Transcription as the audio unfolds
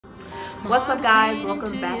What's up guys,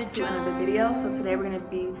 welcome back to another video. So today we're going to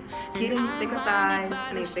be getting thicker thighs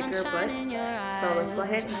and a thicker butt. So let's go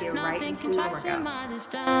ahead and get right into the workout.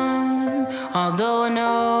 Although I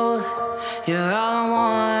know you're all I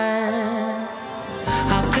want,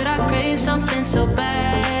 how could I crave something so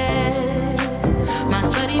bad? My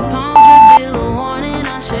sweaty palms reveal a warning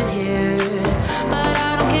I should hear, but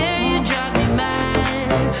I don't care, you drive me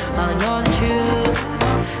mad. I'll ignore the truth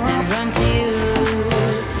and run to you.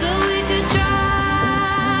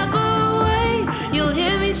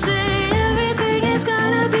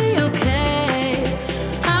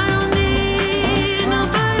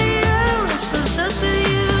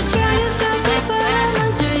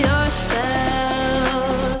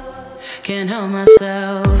 Can't help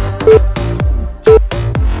myself. You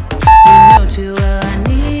know too well I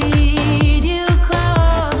need you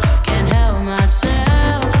close. Can't help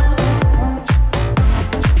myself.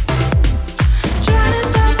 Trying to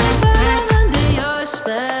stop the burn under your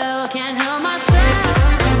spell. Can't help myself.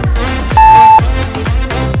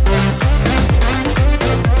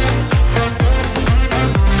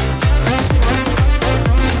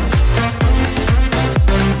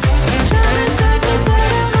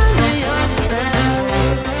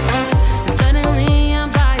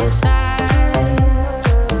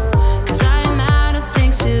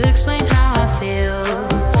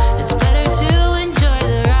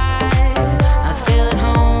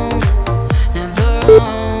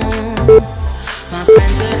 My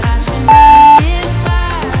friends are asking me if I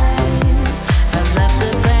have left the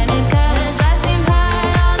planet, 'cause I seem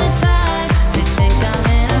high all the time. They think I'm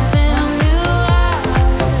in a film noir,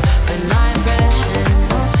 but my impression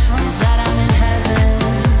is that I'm in heaven.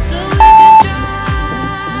 So we can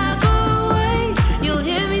drive away. You'll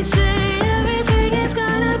hear me say everything is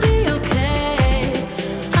gonna be okay.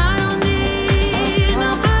 I don't need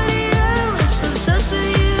nobody else. Obsessed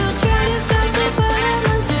with you, try to stop the burn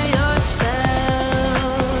under your spell.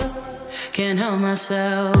 Can't help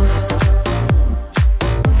myself.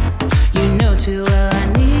 You know too well I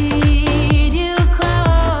need you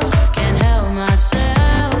close. Can't help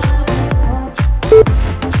myself.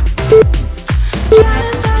 Try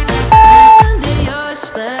to stop the burn under your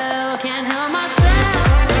spell. Can't help myself.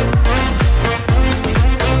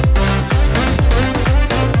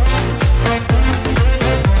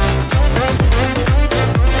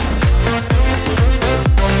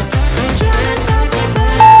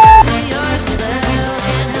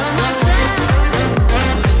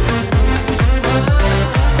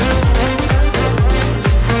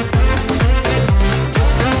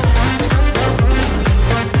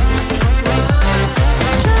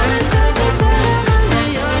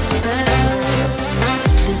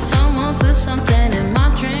 Something in my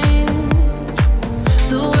dream.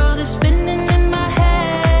 The world is spinning in my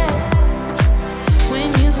head. When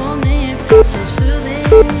you hold me, it feels so soothing.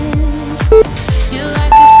 You're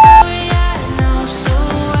like a story I know so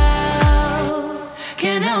well.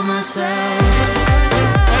 Can't help myself.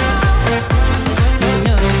 You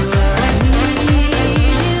know too well I need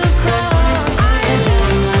you close. Can't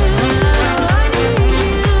help myself. I need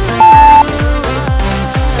you.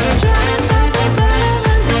 Try to stop the burn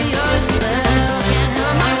under your spell. Can't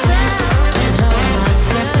help myself. Can't help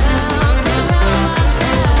myself. Can't help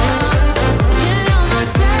myself. Can't help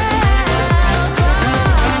myself.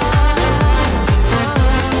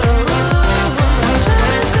 Try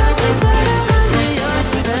to stop the burn under your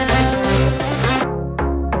spell.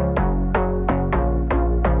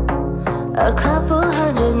 A couple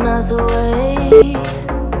hundred miles away,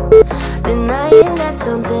 denying that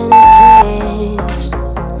something has changed.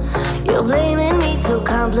 You're blaming me too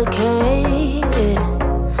complicated,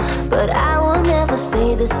 but I will never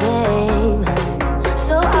stay the same.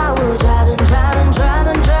 So I will drive and drive and drive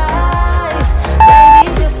and drive,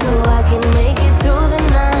 baby, just so I can make it through the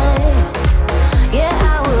night. Yeah,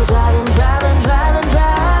 I will drive and drive and drive and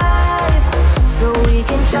drive, so we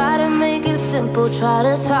can try to make it simple. Try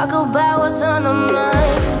to talk about what's on our mind.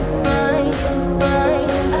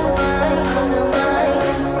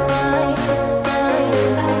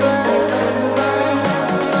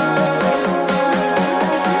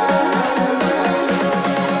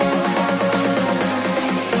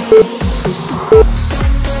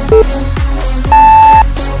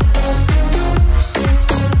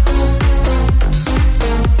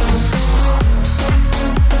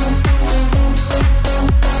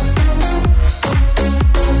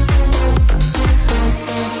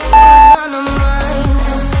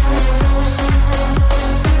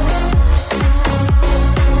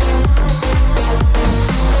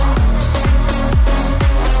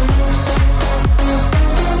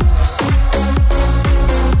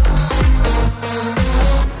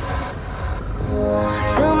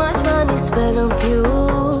 point of view,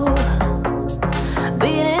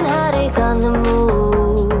 beating heartache on the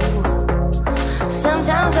move.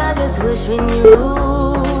 Sometimes I just wish we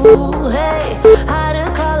knew, hey, how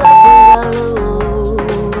to call up without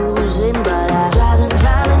losing. But I drive and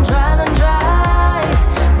drive and drive and drive,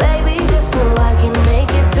 baby, just so I can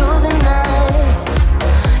make it through the night.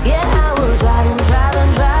 Yeah, I will drive and drive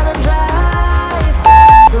and drive and drive,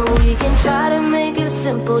 so we can try to make it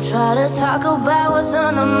simple. Try to talk about what's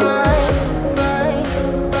on our mind.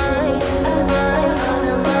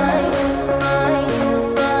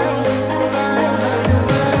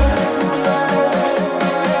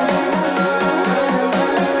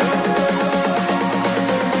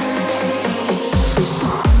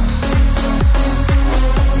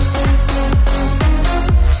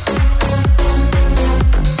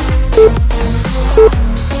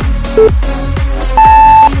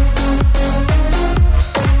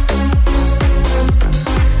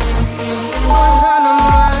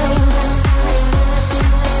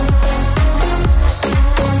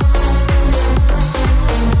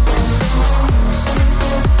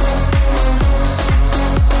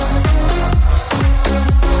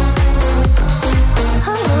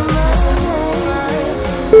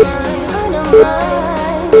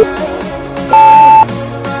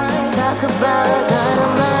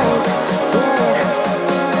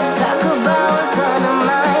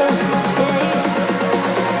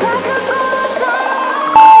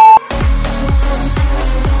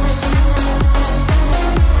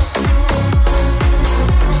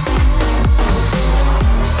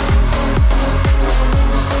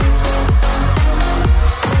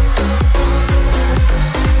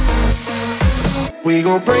 We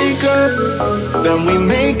gon' break up, then we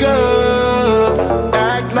make up,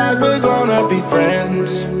 act like we're gonna be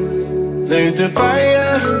friends. Flames the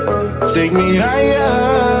fire, take me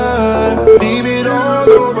higher, leave it all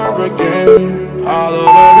over again, all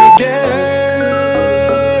over again.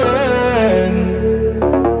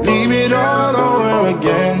 Leave it all over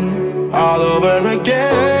again, all over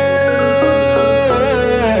again.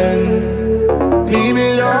 Leave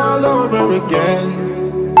it all over again.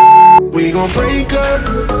 We gon' break up,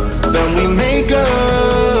 then we make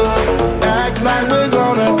up, act like we're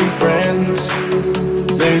gonna be friends.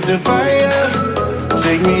 Blaze the fire,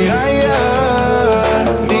 take me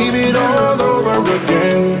higher, leave it all over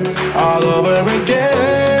again, all over again.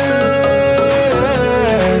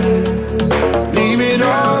 Leave it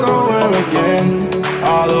all over again,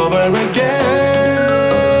 all over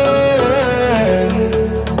again.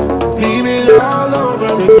 Leave it all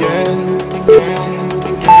over again, again.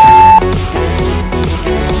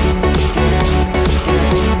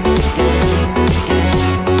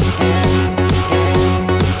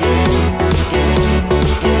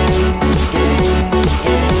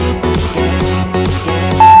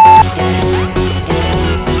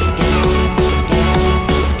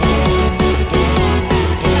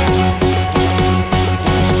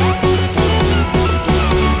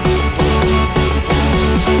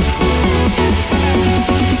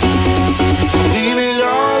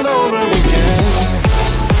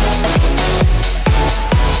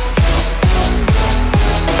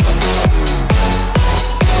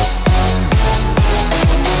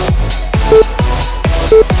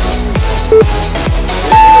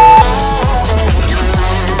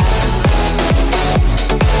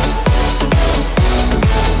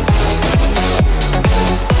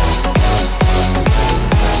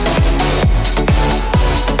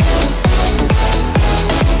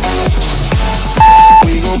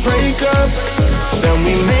 Break up, then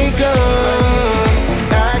we make up,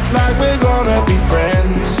 act like we're gonna be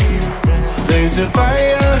friends. Blaze the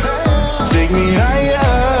fire, take me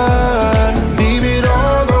higher, leave it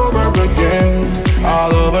all over again,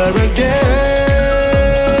 all over again.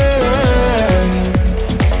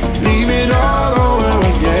 Leave it all over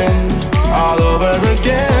again, all over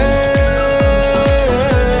again.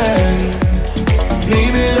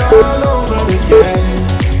 Leave it all over again.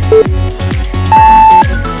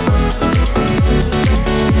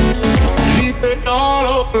 All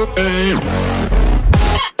over again.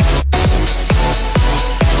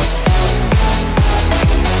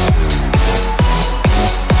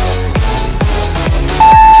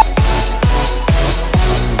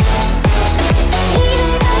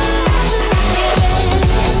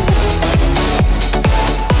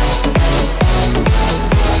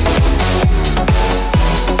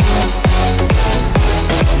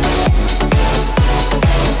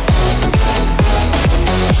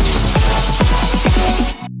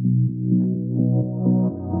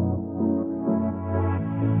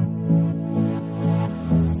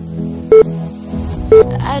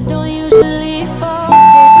 I don't usually fall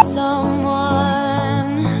for someone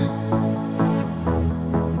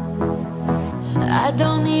I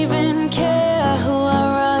don't even care who I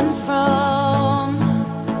run from.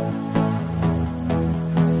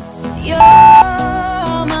 You're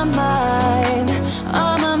on my mind,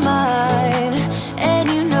 and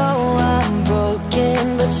you know I'm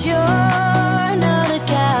broken, but you're not the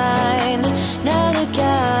kind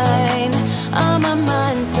on my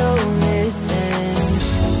mind. So listen,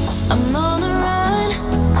 I'm on the run,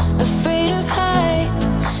 afraid of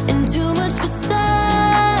heights and too much for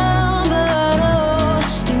sound. But oh,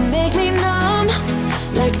 you make me numb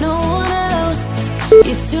like no one else.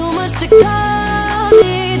 You're too much to calm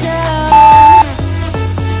me down.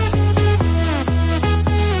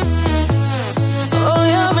 Oh,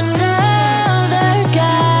 you're another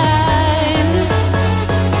kind.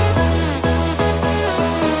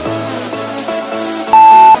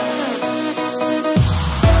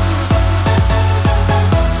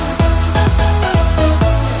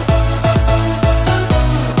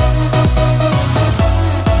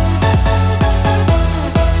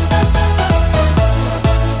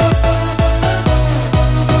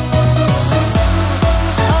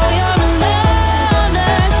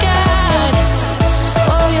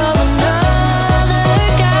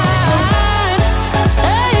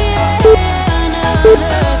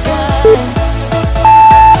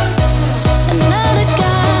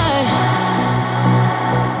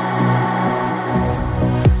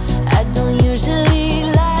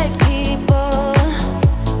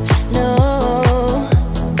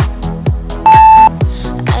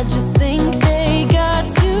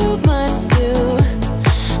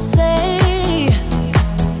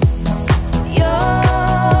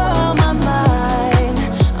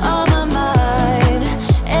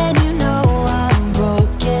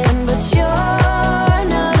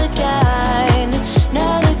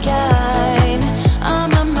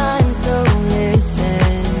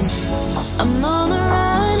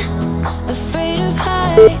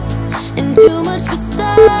 And too much for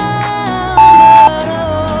sound.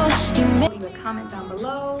 Leave a comment down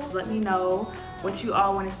below. Let me know what you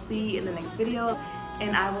all want to see in the next video,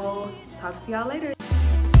 and I will talk to y'all later.